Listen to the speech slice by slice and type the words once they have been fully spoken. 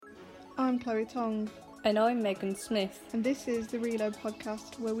I'm Chloe Tong, And I'm Megan Smith. and this is the Reload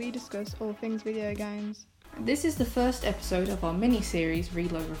podcast where we discuss all things video games. This is the first episode of our mini-series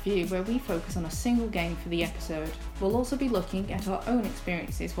Reload Review, where we focus on a single game for the episode. We'll also be looking at our own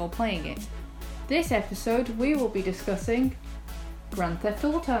experiences while playing it. This episode we will be discussing Grand Theft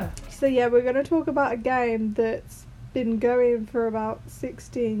Auto. So yeah, we're going to talk about a game that's been going for about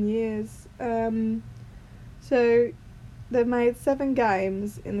 16 years. So they've made 7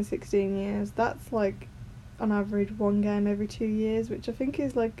 games in the 16 years. That's like on average 1 game every 2 years, which I think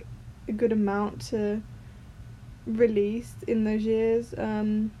is like a good amount to release in those years.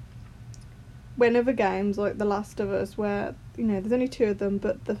 When other games like The Last of Us, where there's only 2 of them,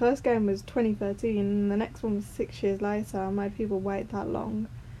 but the first game was 2013 and the next one was 6 years later, and made people wait that long.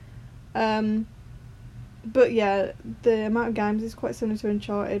 But yeah, the amount of games is quite similar to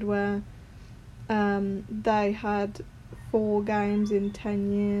Uncharted, where they had 4 games in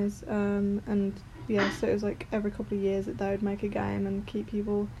 10 years, and yeah, so it was like every couple of years that they would make a game and keep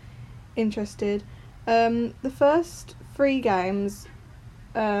people interested. The first 3 games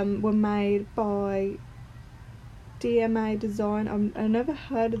were made by DMA Design. I never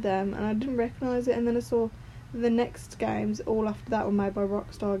heard of them and I didn't recognise it, and then I saw the next games all after that were made by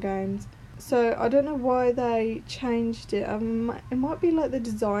Rockstar Games. So I don't know why they changed it. It might be like the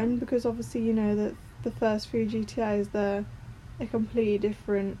design, because obviously that the first few GTAs, they're a completely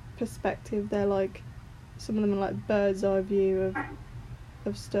different perspective. They're like, some of them are like bird's eye view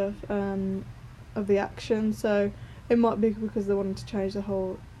of stuff, of the action. So it might be because they wanted to change the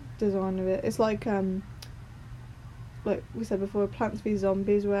whole design of it. It's like we said before, Plants v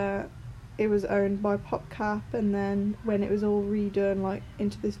Zombies, where it was owned by PopCap, and then when it was all redone like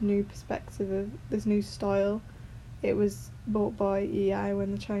into this new perspective of this new style, it was bought by EA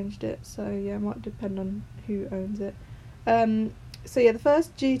when they changed it. So yeah, it might depend on who owns it. So yeah, the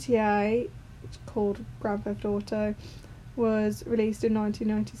first GTA, which is called Grand Theft Auto, was released in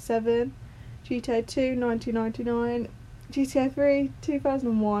 1997, GTA 2 1999, GTA 3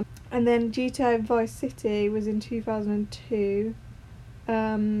 2001, and then GTA Vice City was in 2002.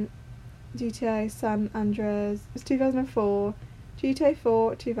 GTA San Andreas was 2004, GTA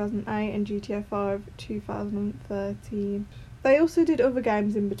 4 2008, and GTA 5 2013. They also did other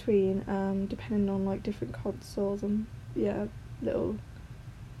games in between, depending on like different consoles, and yeah, little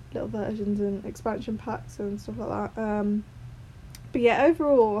versions and expansion packs and stuff like that. But yeah,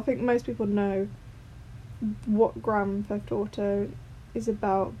 overall, I think most people know what Grand Theft Auto is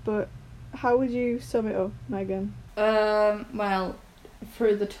about. But how would you sum it up, Megan? Well,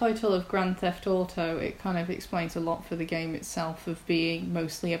 through the title of Grand Theft Auto, it kind of explains a lot for the game itself, of being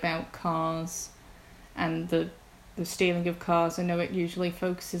mostly about cars and the stealing of cars. I know it usually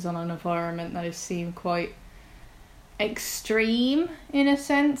focuses on an environment that is seen quite extreme in a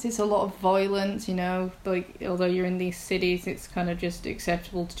sense. It's a lot of violence, like, although you're in these cities, it's kind of just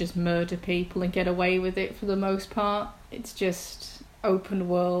acceptable to just murder people and get away with it for the most part. It's just open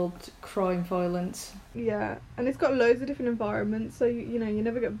world crime violence. Yeah, and it's got loads of different environments, so you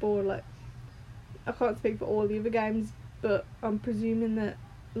never get bored. Like, I can't speak for all the other games, but I'm presuming that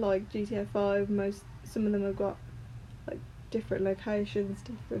like GTA 5, some of them have got like different locations,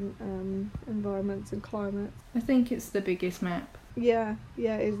 different environments and climates. I think it's the biggest map. Yeah,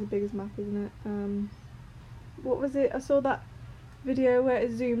 it is the biggest map, isn't it? What was it? I saw that video where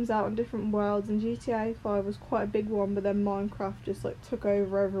it zooms out on different worlds, and GTA 5 was quite a big one, but then Minecraft just like took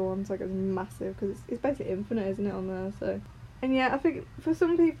over everyone's. Like, it's massive, because it's basically infinite, isn't it, on there? So, and yeah, I think for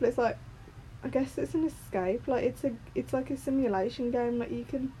some people it's like, I guess it's an escape. Like, it's like a simulation game. Like, you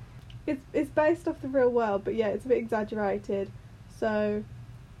can, it's based off the real world, but yeah, it's a bit exaggerated, so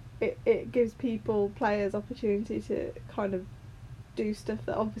it gives players opportunity to kind of do stuff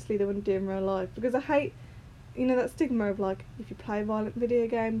that obviously they wouldn't do in real life. Because I hate that stigma of like, if you play violent video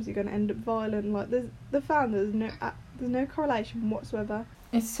games, you're going to end up violent. Like, there's no correlation whatsoever.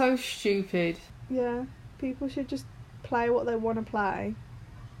 It's so stupid. Yeah, people should just play what they want to play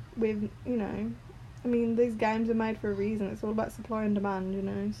with, I mean, these games are made for a reason. It's all about supply and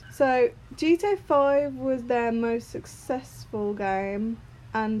demand, So GTA 5 was their most successful game,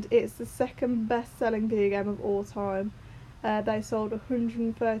 and it's the second best-selling video game of all time. They sold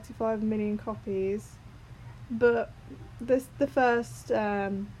 135 million copies. But the first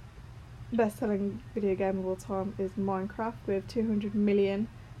best-selling video game of all time is Minecraft, with 200 million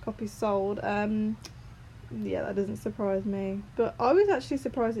copies sold. Yeah, that doesn't surprise me. But I was actually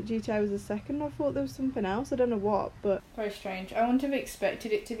surprised that GTA was the second. I thought there was something else. I don't know what, but... Very strange. I wouldn't have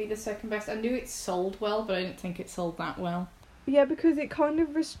expected it to be the second best. I knew it sold well, but I didn't think it sold that well. Yeah, because it kind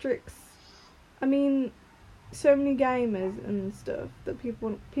of restricts... I mean, so many gamers and stuff that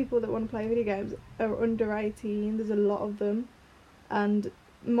people that want to play video games are under 18. There's a lot of them, and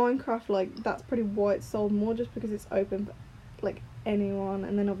Minecraft, like, that's probably why it's sold more, just because it's open for like anyone.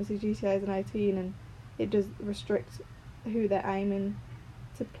 And then obviously GTA is an 18, and it does restrict who they're aiming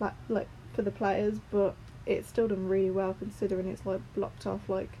to play, like, for the players, but it's still done really well considering it's like blocked off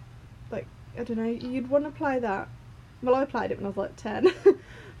like I don't know, you'd want to play that. Well, I played it when I was like 10.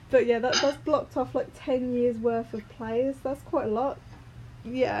 But yeah, that's blocked off like 10 years worth of players. That's quite a lot.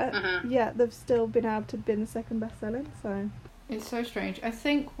 Yeah, yeah, they've still been able to be the second best selling, so. It's so strange. I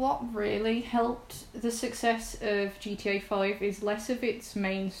think what really helped the success of GTA 5 is less of its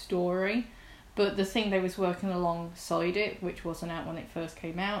main story, but the thing they was working alongside it, which wasn't out when it first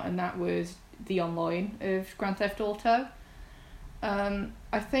came out, and that was the online of Grand Theft Auto.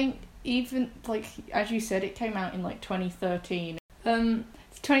 I think even, like, as you said, it came out in like 2013.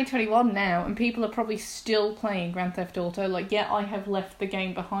 It's 2021 now, and people are probably still playing Grand Theft Auto. Like, yeah, I have left the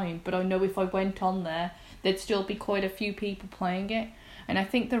game behind, but I know if I went on there, there'd still be quite a few people playing it. And I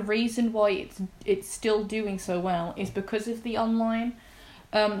think the reason why it's still doing so well is because of the online.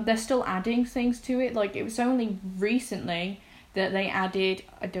 They're still adding things to it. Like, it was only recently that they added,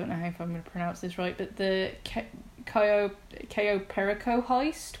 I don't know if I'm going to pronounce this right, but the Cayo Perico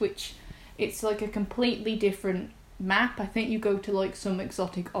heist, which it's like a completely different map. I think you go to like some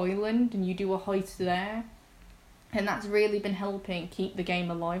exotic island and you do a heist there, and that's really been helping keep the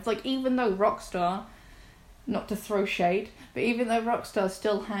game alive. Like, even though Rockstar, not to throw shade, but even though Rockstar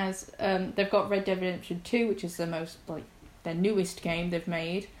still has they've got Red Dead Redemption 2, which is the most, like, their newest game they've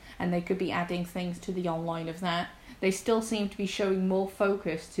made, and they could be adding things to the online of that, they still seem to be showing more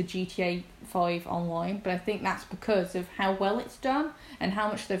focus to GTA 5 online, but I think that's because of how well it's done and how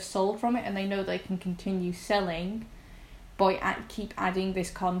much they've sold from it, and they know they can continue selling by keep adding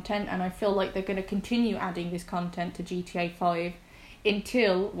this content, and I feel like they're going to continue adding this content to GTA 5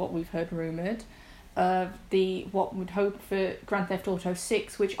 until, what we've heard rumoured, what would hope for Grand Theft Auto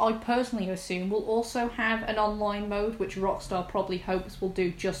 6, which I personally assume will also have an online mode, which Rockstar probably hopes will do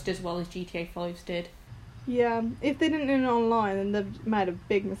just as well as GTA 5's did. Yeah, if they didn't do it online, then they've made a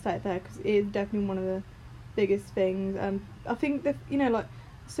big mistake there, because it is definitely one of the biggest things. I think that, you know, like,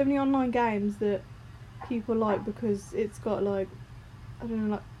 so many online games that people like because it's got, like, I don't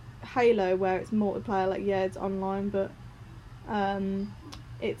know, like Halo, where it's multiplayer, like, yeah, it's online, but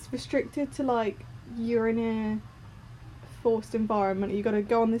it's restricted to, like, you're in a forced environment, you got to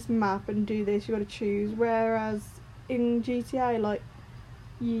go on this map and do this, you got to choose, whereas in GTA, like,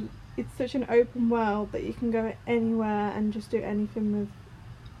 it's such an open world that you can go anywhere and just do anything with,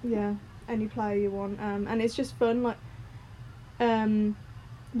 yeah, any player you want, and it's just fun. Like,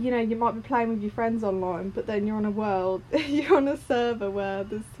 you know, you might be playing with your friends online, but then you're on you're on a server where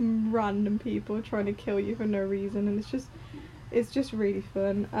there's some random people trying to kill you for no reason, and it's just really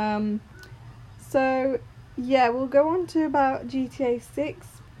fun. So yeah, we'll go on to about GTA 6.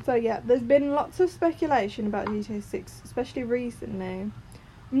 So yeah, there's been lots of speculation about GTA 6, especially recently.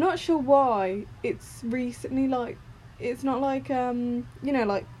 I'm not sure why it's recently, like, it's not like, you know,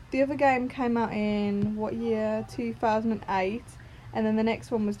 like, the other game came out in, what year, 2008, and then the next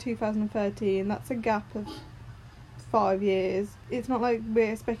one was 2013, that's a gap of 5 years. It's not like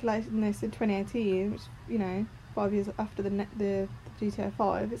we're speculating this in 2018, which, you know, 5 years after the GTA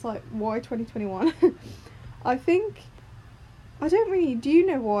 5, it's like, why 2021? I don't really, do you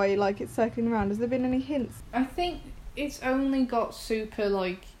know why, like, it's circling around? Has there been any hints? I think it's only got super,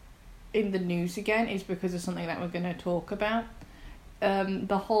 like, in the news again is because of something that we're going to talk about.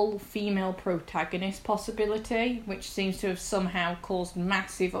 The whole female protagonist possibility, which seems to have somehow caused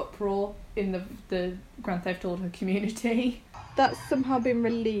massive uproar in the Grand Theft Auto community. That's somehow been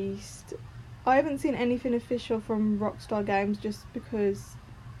released. I haven't seen anything official from Rockstar Games, just because,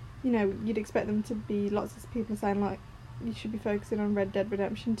 you know, you'd expect them to be, lots of people saying, like, you should be focusing on Red Dead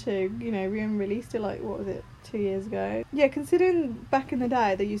Redemption 2. You know, we only released it, like, what was it, 2 years ago? Yeah, considering back in the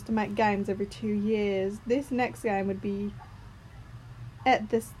day they used to make games every 2 years, this next game would be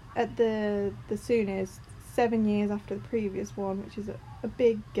at the soonest 7 years after the previous one, which is a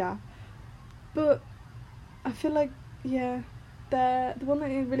big gap. But I feel like, yeah, the one that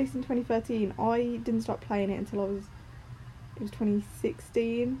they released in 2013, I didn't start playing it until it was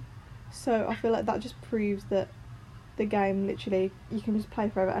 2016. So I feel like that just proves that the game, literally, you can just play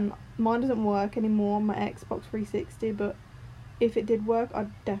forever. And mine doesn't work anymore on my Xbox 360, but if it did work,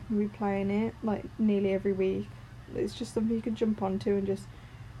 I'd definitely be playing it, like, nearly every week. It's just something you can jump onto, and just,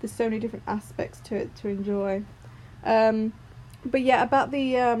 there's so many different aspects to it to enjoy. But yeah, about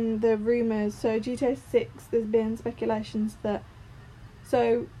the rumours, so GTA 6, there's been speculations that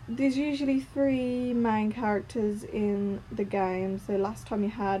So there's usually 3 main characters in the game. So last time you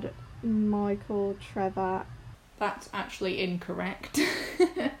had Michael, Trevor. That's actually incorrect.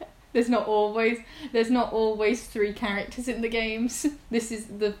 There's not always 3 characters in the games. This is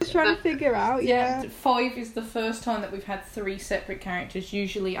the Just trying to figure out. Yeah. 5 is the first time that we've had 3 separate characters.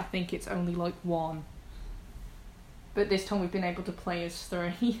 Usually I think it's only like 1. But this time we've been able to play as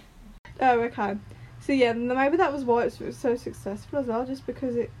 3. Oh, okay. So yeah, maybe that was why it was so successful as well, just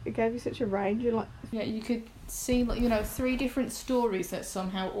because it gave you such a range. You're like, yeah, you could see, like, you know, 3 different stories that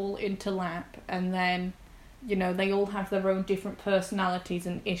somehow all interlap, and then, you know, they all have their own different personalities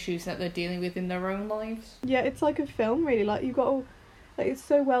and issues that they're dealing with in their own lives. yeah, it's like a film really. Like you've got all, like it's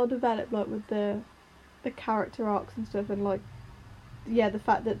so well developed, like with the character arcs and stuff, and like yeah, the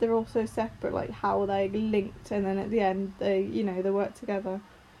fact that they're all so separate, like how they linked, and then at the end they work together.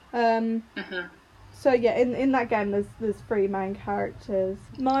 So yeah, in that game there's 3 main characters: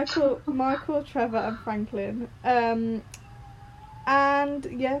 Michael, Trevor, and Franklin. And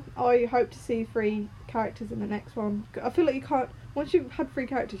yeah, I hope to see 3 characters in the next one. I feel like you can't, once you've had 3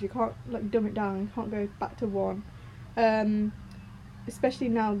 characters, you can't like dumb it down. You can't go back to 1. Especially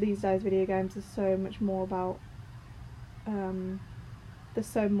now these days, video games are so much more about. They're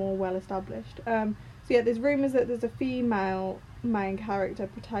so more well established. So yeah, there's rumours that there's a female main character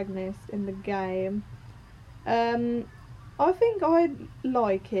protagonist in the game. I think I'd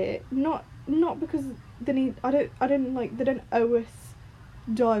like it, not because they don't owe us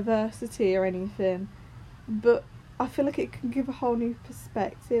diversity or anything, but I feel like it can give a whole new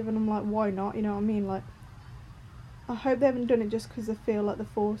perspective, and I'm like, why not? You know what I mean? Like, I hope they haven't done it just because they feel like they're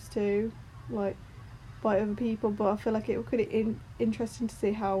forced to, like, by other people, but I feel like it could be interesting to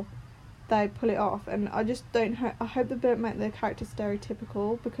see how they pull it off. And I just don't I hope they don't make their character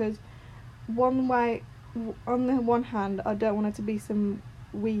stereotypical, because on the one hand, I don't want it to be some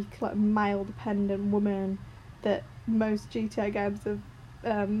weak, like, male dependent woman that most GTA games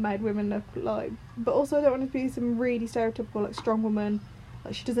have made women look like, but also I don't want it to be some really stereotypical, like, strong woman,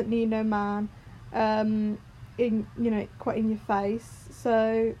 like she doesn't need no man, quite in your face.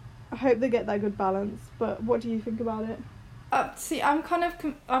 So I hope they get that good balance. But what do you think about it? See, I'm kind of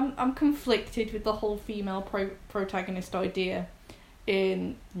I'm conflicted with the whole female protagonist idea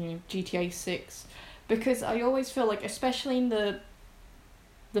in GTA 6, because I always feel like, especially in the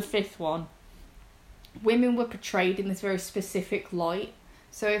 5th one, women were portrayed in this very specific light.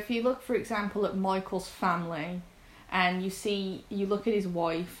 So if you look, for example, at Michael's family, and you look at his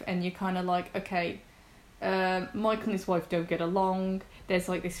wife, and you're kind of like, okay, Michael and his wife don't get along. There's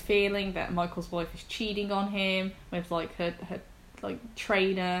like this feeling that Michael's wife is cheating on him with like her like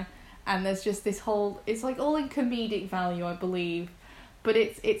trainer, and there's just this whole, it's like all in comedic value, I believe, but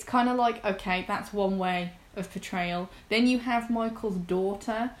it's kind of like, okay, that's one way of portrayal. Then you have Michael's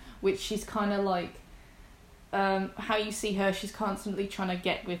daughter, which she's kind of like, how you see her, she's constantly trying to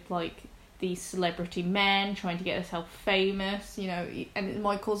get with like these celebrity men, trying to get herself famous, and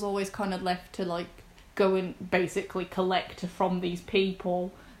Michael's always kind of left to like go and basically collect from these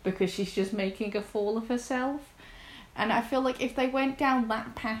people because she's just making a fool of herself. And I feel like if they went down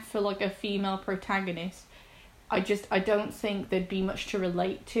that path for like a female protagonist, I don't think there'd be much to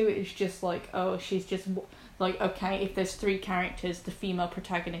relate to. It's just like, oh, she's just like, okay, if there's 3 characters, the female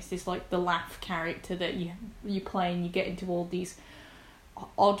protagonist is like the laugh character that you play, and you get into all these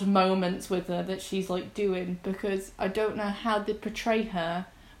odd moments with her that she's like doing, because I don't know how they'd portray her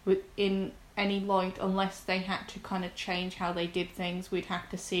in any light unless they had to kind of change how they did things. We'd have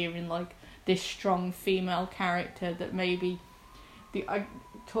to see her in like this strong female character that maybe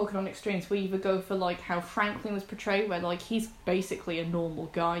talking on extremes, we either go for like how Franklin was portrayed, where like he's basically a normal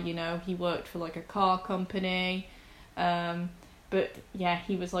guy, he worked for like a car company, but yeah,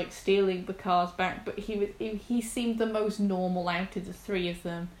 he was like stealing the cars back, but he seemed the most normal out of the 3 of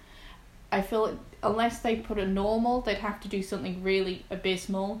them. I feel like unless they put a normal, they'd have to do something really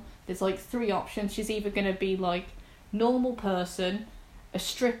abysmal. There's like 3 options. She's either going to be like normal person, a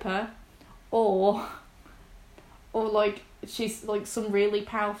stripper, or like she's like some really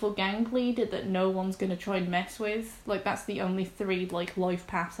powerful gang leader that no one's going to try and mess with. Like, that's the only 3 like life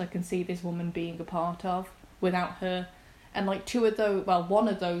paths I can see this woman being a part of without her. And like one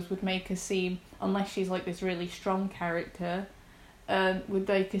of those would make her seem, unless she's like this really strong character, would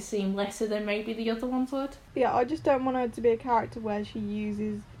make her seem lesser than maybe the other ones would. Yeah, I just don't want her to be a character where she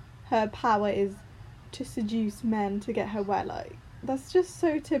uses her power is to seduce men to get her way. Like, that's just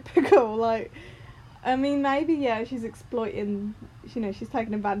so typical. Like, I mean, maybe, yeah, she's exploiting, she's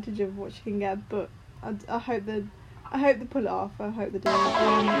taking advantage of what she can get, but I hope that I hope they pull it off. I hope they do.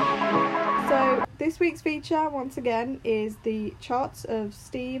 So this week's feature, once again, is the charts of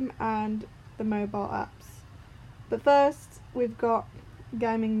Steam and the mobile apps. But first, we've got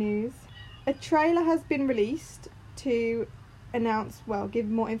gaming news. A trailer has been released to give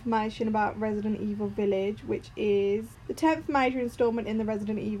more information about Resident Evil Village, which is the 10th major installment in the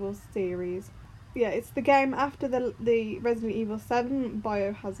Resident Evil series. Yeah, it's the game after the Resident Evil 7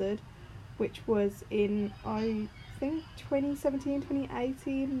 Biohazard, which was in, I think, 2017,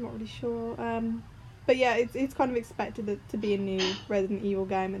 2018, I'm not really sure. But yeah, it's kind of expected to be a new Resident Evil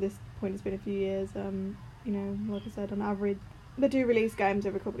game. At this point, it's been a few years. Like I said, on average, they do release games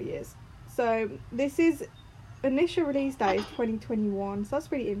every couple of years. So this is initial release date is 2021, so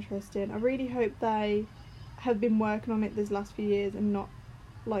that's really interesting. I really hope they have been working on it these last few years and not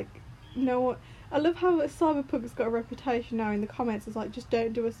I love how Cyberpunk's got a reputation now in the comments. It's like, just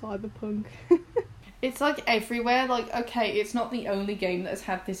don't do a Cyberpunk. It's like everywhere. Like, okay, it's not the only game that has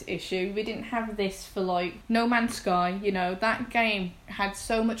had this issue. We didn't have this for like No Man's Sky. That game had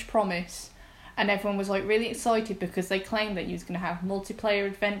so much promise. And everyone was like really excited because they claimed that you was going to have multiplayer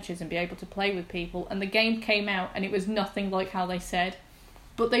adventures and be able to play with people. And the game came out and it was nothing like how they said.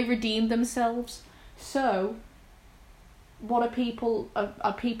 But they redeemed themselves. So, what are people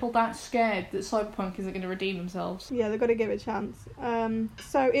that scared that Cyberpunk isn't going to redeem themselves? Yeah, they've got to give it a chance.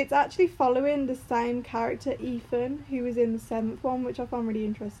 So it's actually following the same character, Ethan, who was in the 7th one, which I found really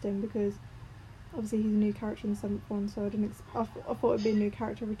interesting because obviously he's a new character in the 7th one, so I thought it'd be a new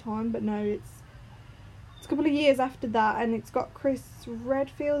character every time, but no, it's a couple of years after that, and it's got Chris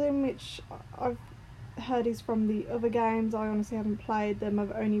Redfield in, which I've heard is from the other games. I honestly haven't played them.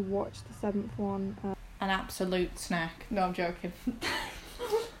 I've only watched the 7th one. An absolute snack. No, I'm joking.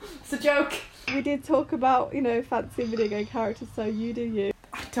 It's a joke. We did talk about, fancy video game characters, so you do you.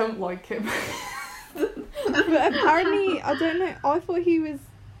 I don't like him. But apparently, I don't know, I thought he was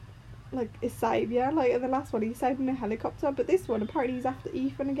like a saviour. Like in the last one, he saved in a helicopter, but this one, apparently he's after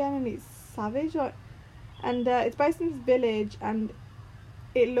Ethan again, and it's savage. And it's based in this village, and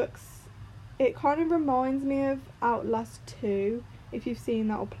it kind of reminds me of Outlast 2, if you've seen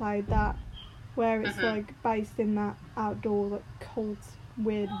that or played that, where it's like based in that outdoor, like cult,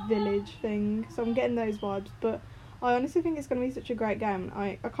 weird village thing. So I'm getting those vibes, but I honestly think it's going to be such a great game.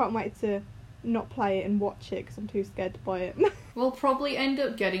 I can't wait to not play it and watch it because I'm too scared to buy it. We'll probably end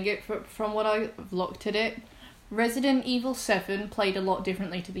up getting it from what I've looked at it. Resident Evil 7 played a lot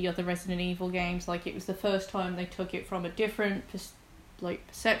differently to the other Resident Evil games. Like, it was the first time they took it from a different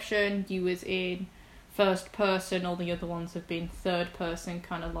perception. You was in first person, all the other ones have been third person,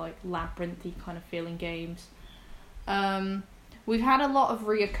 kind of like labyrinthy kind of feeling games. We've had a lot of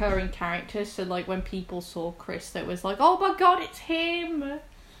reoccurring characters, so like when people saw Chris, that was like, oh my god, it's him,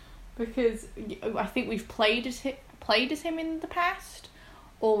 because I think we've played as him in the past,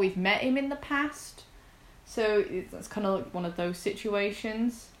 or we've met him in the past, so it's kind of like one of those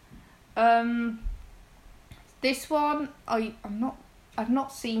situations. This one, I've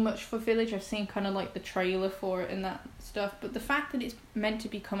not seen much for Village. I've seen kind of like the trailer for it and that stuff, but the fact that it's meant to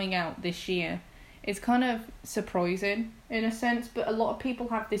be coming out this year is kind of surprising in a sense. But a lot of people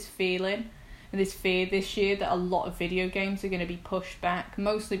have this feeling and this fear this year that a lot of video games are going to be pushed back,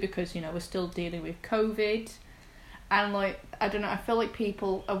 mostly because we're still dealing with COVID, and like, I don't know, I feel like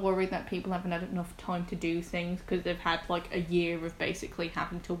people are worried that people haven't had enough time to do things because they've had like a year of basically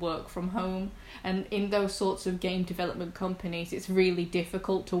having to work from home. And in those sorts of game development companies, it's really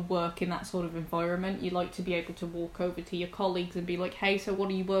difficult to work in that sort of environment. You like to be able to walk over to your colleagues and be like, hey, so what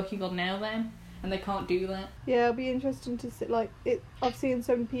are you working on now then? And they can't do that. Yeah, it'll be interesting to see, like, I've seen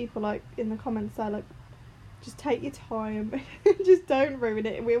so many people like in the comments say like, just take your time, just don't ruin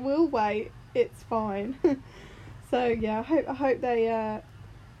it, we will wait, it's fine. So yeah, I hope they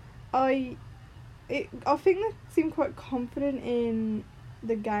I think they seem quite confident in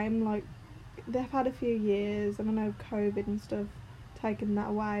the game. Like, they've had a few years, and I know COVID and stuff taken that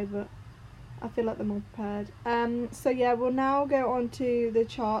away, but I feel like they're more prepared. So yeah, we'll now go on to the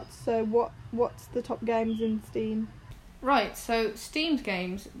charts. So what's the top games in Steam? Right, so Steam's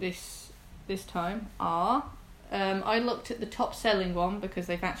games this time are, I looked at the top selling one because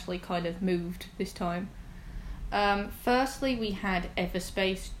they've actually kind of moved this time. Firstly, we had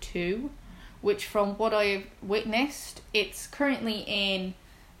Everspace 2, which from what I've witnessed, it's currently in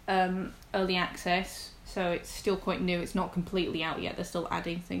early access, so it's still quite new. It's not completely out yet. They're still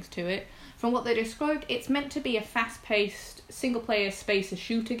adding things to it. From what they described, it's meant to be a fast-paced, single-player space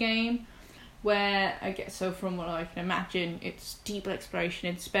shooter game, where, I guess, so from what I can imagine, it's deep exploration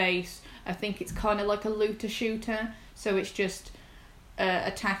in space. I think it's kind of like a looter shooter, so it's just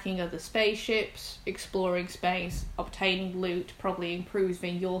attacking other spaceships, exploring space, obtaining loot, probably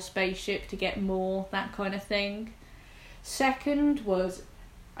improving your spaceship to get more, that kind of thing. Second was,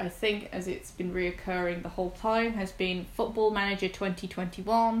 I think, as it's been reoccurring the whole time, has been Football Manager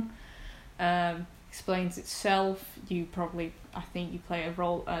 2021. Explains itself. I think you play a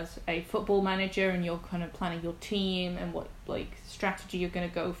role as a football manager, and you're kind of planning your team and what strategy you're going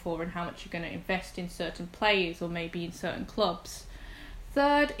to go for and how much you're going to invest in certain players or maybe in certain clubs.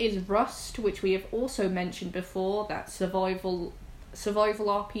 Third is Rust, which we have also mentioned before, that survival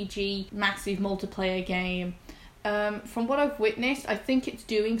RPG, massive multiplayer game. From what I've witnessed, I think it's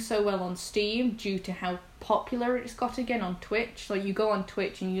doing so well on Steam due to how popular it's got again on Twitch. Like, you go on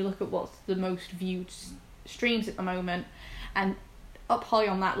Twitch and you look at what's the most viewed streams at the moment, and up high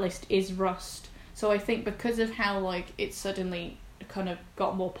on that list is Rust. So I think because of how it's suddenly kind of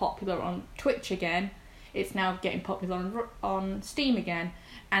got more popular on Twitch again, it's now getting popular on Steam again.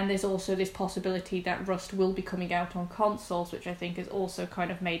 And there's also this possibility that Rust will be coming out on consoles, which I think has also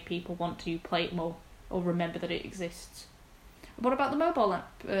kind of made people want to play it more or remember that it exists. What about the mobile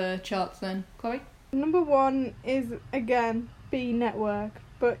app charts then, Chloe? Number 1 is, again, B Network.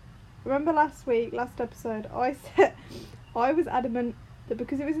 But remember last episode, I said I was adamant that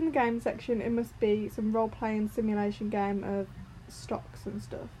because it was in the game section, it must be some role-playing simulation game of stocks and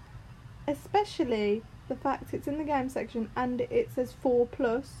stuff. Especially the fact it's in the game section and it says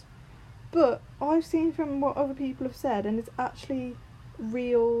 4+. But I've seen from what other people have said, and it's actually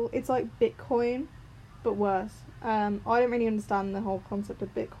real. It's like Bitcoin, but worse. I don't really understand the whole concept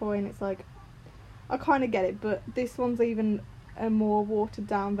of Bitcoin. It's like, I kind of get it, but this one's even a more watered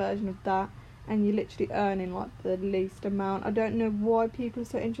down version of that, and you're literally earning the least amount. I don't know why people are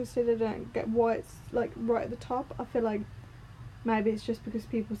so interested. I don't get why it's right at the top. I feel like maybe it's just because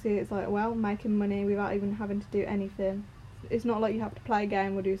people see it's making money without even having to do anything. It's not like you have to play a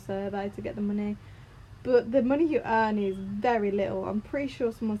game or do a survey to get the money, but the money you earn is very little. I'm pretty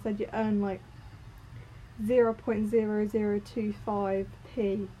sure someone said you earn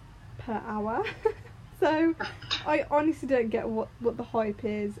 0.0025p per hour. So I honestly don't get what the hype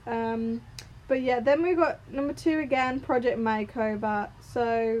is. But yeah, then we got number 2 again, Project Makeover.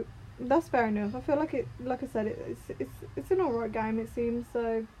 So that's fair enough. I feel like I said, it's an alright game, it seems,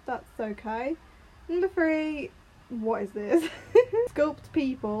 so that's okay. Number 3, what is this? Sculpt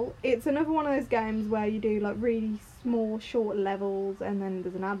People. It's another one of those games where you do really small, short levels, and then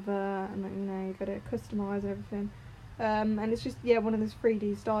there's an advert, and then you got to customise everything. And it's just one of those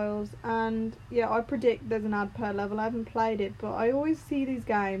 3D styles. And I predict there's an ad per level. I haven't played it, but I always see these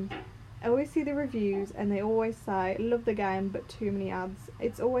games. I always see the reviews, and they always say, love the game, but too many ads.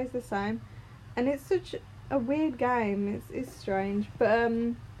 It's always the same, and it's such a weird game. It's strange, but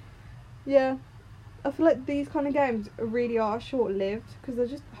I feel like these kind of games really are short-lived because they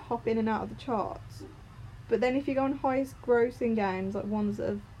just hop in and out of the charts. But then if you go on highest grossing games, ones that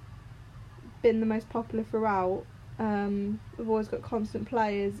have been the most popular throughout, have always got constant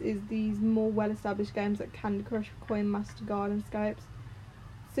players, is these more well-established games like Candy Crush, Coin Master, Gardenscapes.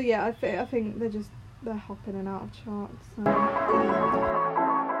 So I think they're hopping in and out of charts. So.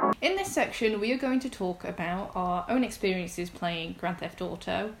 In this section, we are going to talk about our own experiences playing Grand Theft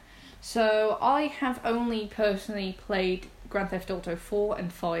Auto. So I have only personally played Grand Theft Auto 4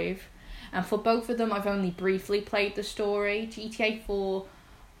 and 5, and for both of them I've only briefly played the story. GTA 4,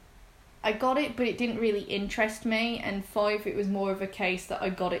 I got it, but it didn't really interest me, and 5, it was more of a case that I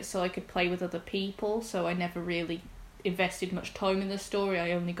got it so I could play with other people, so I never really invested much time in the story.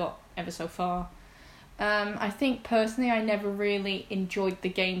 I only got ever so far. I think personally I never really enjoyed the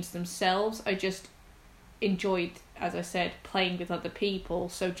games themselves. I just enjoyed, as I said, playing with other people.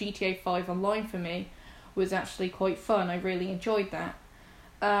 So GTA 5 online for me was actually quite fun. I really enjoyed that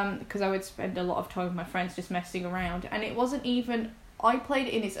because I would spend a lot of time with my friends just messing around, and it wasn't even, I played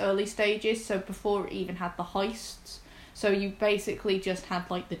it in its early stages, so before it even had the heists. So you basically just had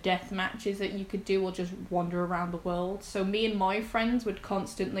the death matches that you could do, or just wander around the world. So me and my friends would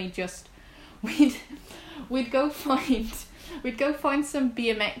constantly just we'd go find some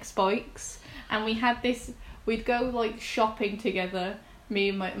BMX bikes, and we'd go shopping together. Me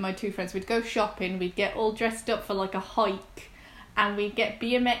and my 2 friends, we'd go shopping, we'd get all dressed up for a hike, and we'd get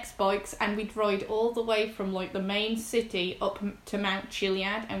BMX bikes, and we'd ride all the way from the main city up to Mount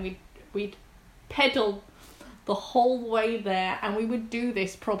Chiliad, and we'd pedal the whole way there, and we would do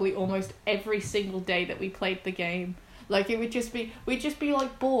this probably almost every single day that we played the game. We'd just be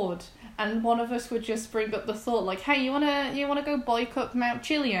bored, and one of us would just bring up the thought hey, you wanna go bike up Mount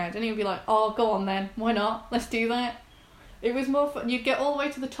Chiliad? And he'd be like, oh, go on then, why not, let's do that. It was more fun. You'd get all the way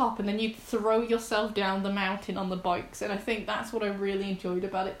to the top and then you'd throw yourself down the mountain on the bikes, and I think that's what I really enjoyed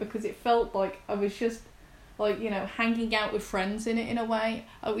about it, because it felt like I was just, like, you know, hanging out with friends in it in a way.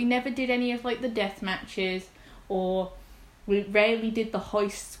 We never did any of, like, the death matches, or we rarely did the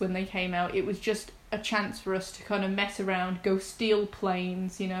heists when they came out. It was just a chance for us to kind of mess around, go steal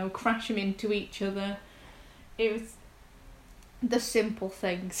planes, you know, crash them into each other. It was the simple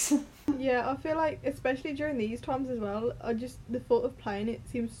things. Yeah, I feel like, especially during these times as well, the thought of playing it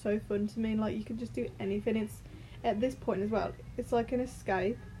seems so fun to me. Like, you could just do anything. It's, at this point as well, it's like an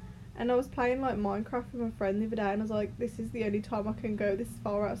escape. And I was playing, like, Minecraft with my friend the other day, and I was like, this is the only time I can go this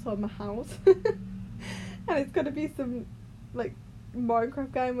far outside my house. And it's gonna be some, like,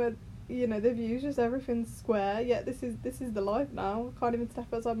 Minecraft game where, you know, the view's just everything's square. Yeah, this is the life now. I can't even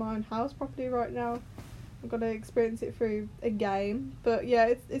step outside my own house properly right now. I've got to experience it through a game. But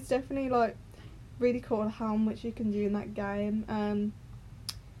yeah, it's definitely, like, really cool how much you can do in that game.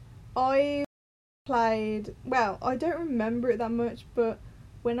 I played, well, I don't remember it that much, but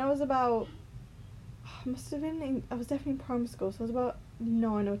when I was about, I was definitely in primary school, so I was about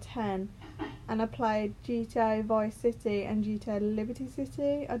 9 or 10, and I played GTA Vice City and GTA Liberty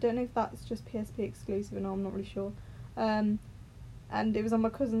City. I don't know if that's just PSP exclusive or not, I'm not really sure. And it was on my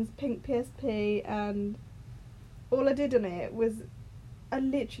cousin's pink PSP, and all I did on it was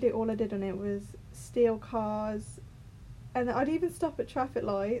steal cars, and I'd even stop at traffic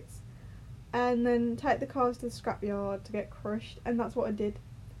lights and then take the cars to the scrapyard to get crushed, and that's what I did.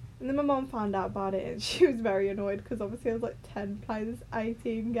 And then my mum found out about it, and she was very annoyed, because obviously I was like 10 playing this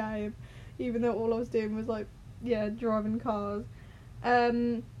 18 game, even though all I was doing was, like, yeah, driving cars.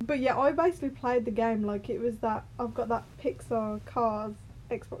 But yeah, I basically played the game like it was that, I've got that Pixar Cars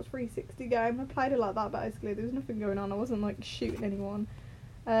Xbox 360 game. I played it like that, basically. There was nothing going on. I wasn't, like, shooting anyone.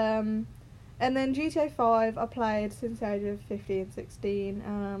 And then GTA 5 I played since the age of 15,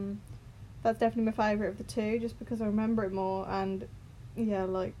 16. That's definitely my favourite of the two, just because I remember it more, and yeah,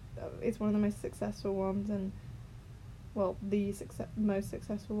 like, it's one of the most successful ones, and, well, the most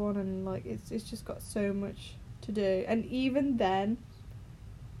successful one, and, like, it's just got so much to do. And even then,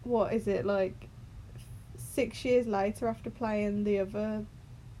 what is it, like, 6 years later after playing the other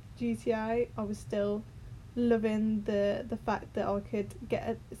GTA, I was still loving the fact that I could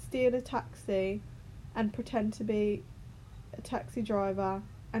steal a taxi and pretend to be a taxi driver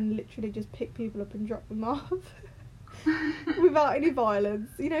and literally just pick people up and drop them off without any violence.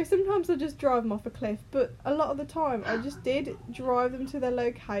 You know, sometimes I just drive them off a cliff, but a lot of the time I just did drive them to their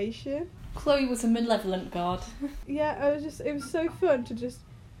location. Chloe was a malevolent god. Yeah, it was so fun to just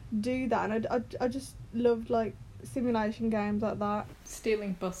do that, and I just loved, like, simulation games like that.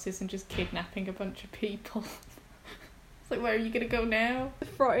 Stealing buses and just kidnapping a bunch of people. It's like, where are you gonna go now? The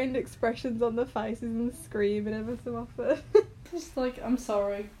frightened expressions on their faces and the screaming ever so often. Just like, I'm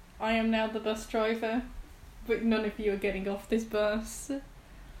sorry, I am now the bus driver, but none of you are getting off this bus.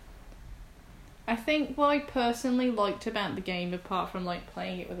 I think what I personally liked about the game, apart from, like,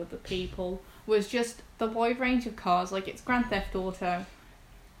 playing it with other people, was just the wide range of cars. Like, it's Grand Theft Auto,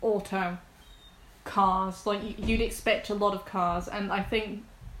 cars, like, you'd expect a lot of cars, and I think,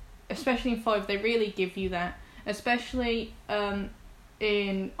 especially in 5, they really give you that. Especially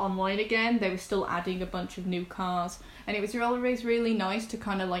in online again, they were still adding a bunch of new cars, and it was always really nice to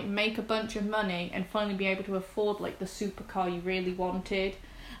kind of, like, make a bunch of money and finally be able to afford, like, the supercar you really wanted,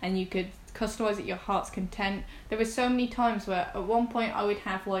 and you could customise it your heart's content. There were so many times where at one point I would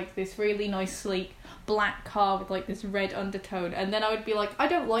have, like, this really nice sleek black car with, like, this red undertone, and then I would be like, I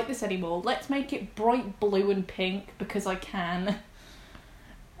don't like this anymore, let's make it bright blue and pink because I can.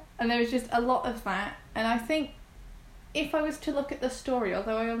 And there was just a lot of that, and I think if I was to look at the story,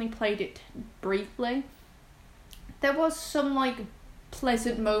 although I only played it briefly, there was some, like,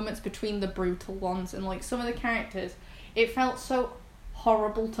 pleasant moments between the brutal ones, and, like, some of the characters, it felt so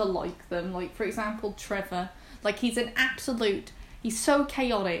horrible to like them. Like, for example, Trevor, like, he's so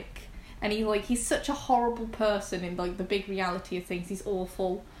chaotic, and he's such a horrible person in, like, the big reality of things. He's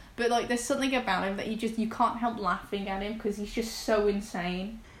awful, but, like, there's something about him that you can't help laughing at him because he's just so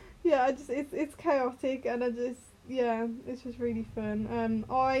insane. Yeah, it's chaotic, and it's just really fun.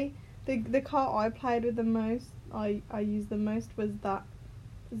 The car I played with the most, I used the most, was that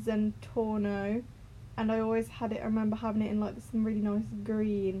Zentorno, and I always had it. I remember having it in, like, some really nice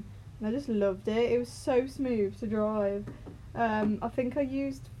green, and I just loved it. It was so smooth to drive. I think I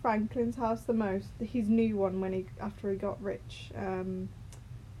used Franklin's house the most, his new one, after he got rich. I can't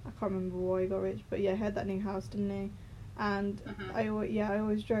remember why he got rich, but yeah, he had that new house, didn't he? And I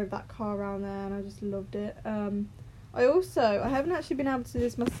always drove that car around there, and I just loved it. I haven't actually been able to do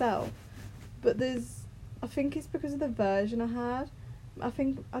this myself, but there's I think it's because of the version I had. I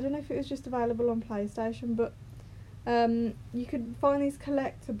don't know if it was just available on PlayStation, but you could find these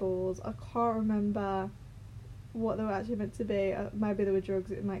collectibles. I can't remember what they were actually meant to be. Maybe they were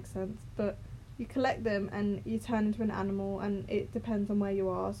drugs, it makes sense. But you collect them and you turn into an animal, and it depends on where you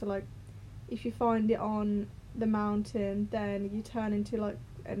are. So like, if you find it on the mountain, then you turn into like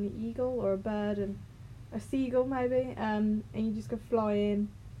an eagle or a bird, and a seagull maybe, and you just go flying.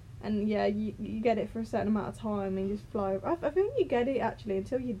 And yeah, you get it for a certain amount of time and you just fly. I think you get it actually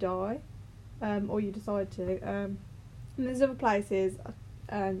until you die, or you decide to. And there's other places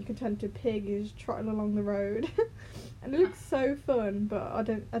you can turn into a pig who's trotting along the road, and it looks so fun. But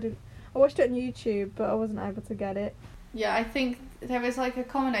I watched it on YouTube, but I wasn't able to get it. Yeah, I think there was like a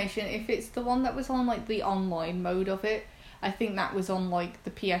combination. If it's the one that was on like the online mode of it, I think that was on like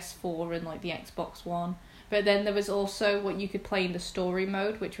the PS4 and like the Xbox One. But then there was also what you could play in the story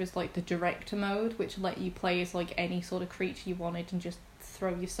mode, which was like the director mode, which let you play as like any sort of creature you wanted and just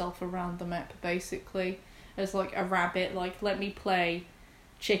throw yourself around the map basically as like a rabbit. Like, let me play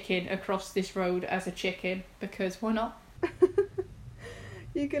chicken across this road as a chicken, because why not?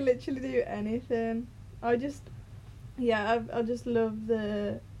 You can literally do anything. I just love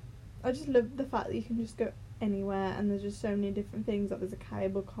the fact that you can just go anywhere, and there's just so many different things. Like, there's a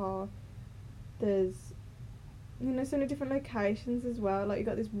cable car, there's, you know, so many different locations as well. Like, you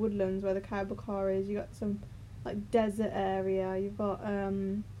got this woodlands where the cable car is, you got some like desert area, you've got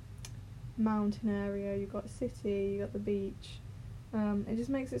mountain area, you've got city, you got the beach. It just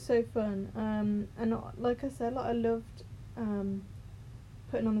makes it so fun. And like I said, like, I loved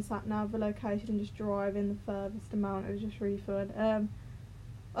putting on the sat nav the location and just driving the furthest amount. It was just really fun.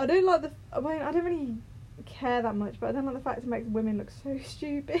 I don't really care that much, but I don't like the fact it makes women look so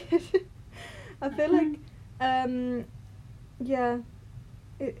stupid. I feel like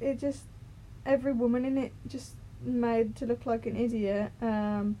it just, every woman in it just made to look like an idiot.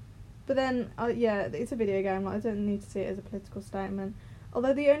 But then it's a video game, like, I don't need to see it as a political statement.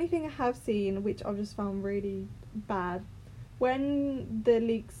 Although the only thing I have seen, which I've just found really bad, when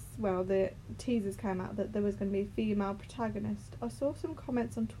the teasers came out that there was going to be a female protagonist, I saw some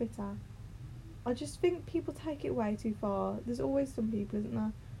comments on Twitter. I just think people take it way too far. There's always some people, isn't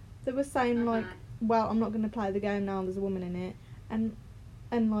there, that were saying like, well, I'm not going to play the game now, there's a woman in it, and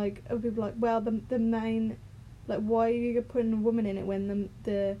like other people like, well, the main, like, why are you putting a woman in it when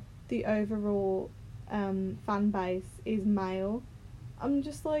the overall fan base is male? I'm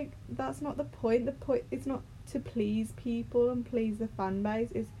just like, that's not the point. The point, it's not to please people and please the fan base,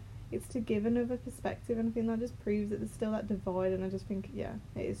 it's to give another perspective, and I think that just proves that there's still that divide, and I just think, yeah,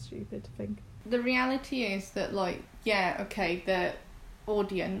 it is stupid to think. The reality is that, like, yeah, okay, the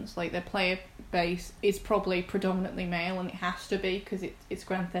audience, like their player base, is probably predominantly male, and it has to be because it's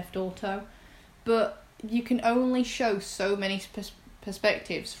Grand Theft Auto, but you can only show so many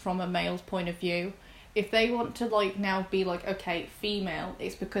perspectives from a male's point of view. If they want to, like, now be like, okay, female,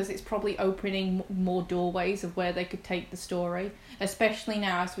 it's because it's probably opening more doorways of where they could take the story, especially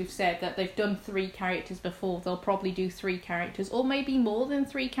now, as we've said, that they've done 3 characters before. They'll probably do 3 characters, or maybe more than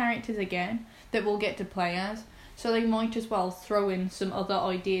 3 characters again, that we'll get to play as. So they might as well throw in some other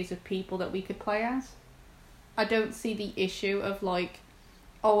ideas of people that we could play as. I don't see the issue of, like,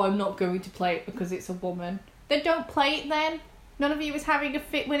 oh, I'm not going to play it because it's a woman. Then don't play it then. None of you was having a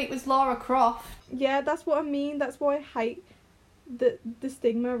fit when it was Lara Croft. Yeah, that's what I mean. That's why I hate the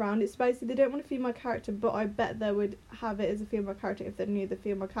stigma around it. It's basically, they don't want a female character, but I bet they would have it as a female character if they knew the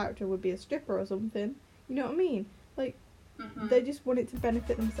female character would be a stripper or something. You know what I mean? Like, they just want it to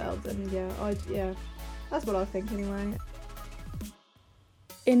benefit themselves, and yeah, that's what I think anyway.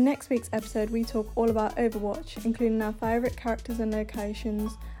 In next week's episode, we talk all about Overwatch, including our favourite characters and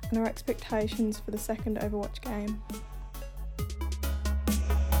locations, and our expectations for the second Overwatch game.